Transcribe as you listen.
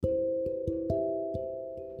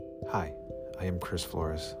Hi, I am Chris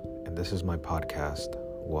Flores, and this is my podcast,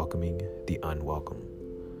 Welcoming the Unwelcome.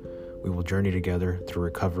 We will journey together through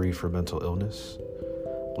recovery for mental illness,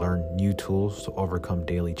 learn new tools to overcome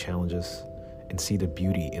daily challenges, and see the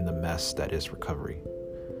beauty in the mess that is recovery.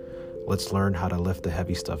 Let's learn how to lift the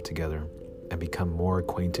heavy stuff together and become more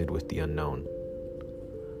acquainted with the unknown.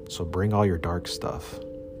 So bring all your dark stuff.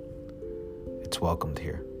 It's welcomed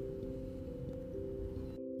here.